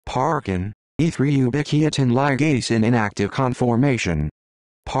Parkin E3 ubiquitin ligase in inactive conformation.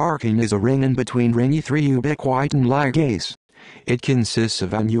 Parkin is a ring in between ring E3 ubiquitin ligase. It consists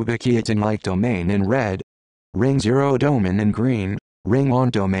of an ubiquitin-like domain in red, ring 0 domain in green, ring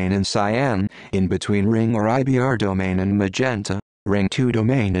 1 domain in cyan, in between ring or IBR domain in magenta, ring 2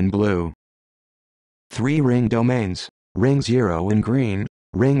 domain in blue. 3 ring domains, ring 0 in green,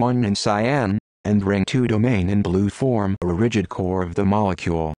 ring 1 in cyan, and ring 2 domain in blue form a rigid core of the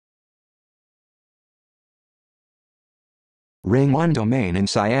molecule. Ring 1 domain in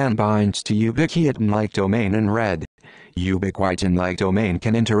cyan binds to ubiquitin-like domain in red. Ubiquitin-like domain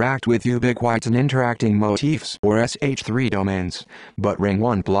can interact with ubiquitin-interacting motifs or SH3 domains, but ring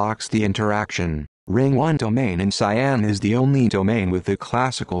 1 blocks the interaction. Ring 1 domain in cyan is the only domain with the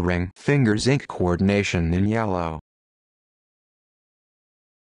classical ring finger zinc coordination in yellow.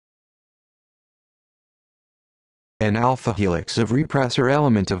 An alpha helix of repressor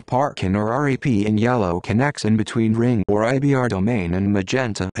element of Parkin or REP in yellow connects in between ring or IBR domain in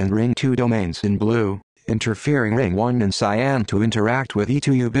magenta and ring 2 domains in blue, interfering ring 1 in cyan to interact with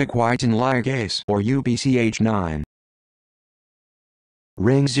E2 ubiquitin ligase or UBCH9.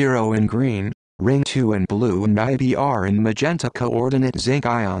 Ring 0 in green, ring 2 in blue and IBR in magenta coordinate zinc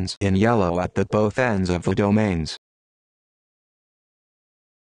ions in yellow at the both ends of the domains.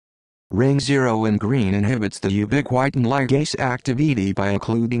 Ring 0 in green inhibits the ubiquitin ligase activity by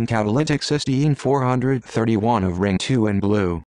occluding catalytic cysteine 431 of ring 2 in blue.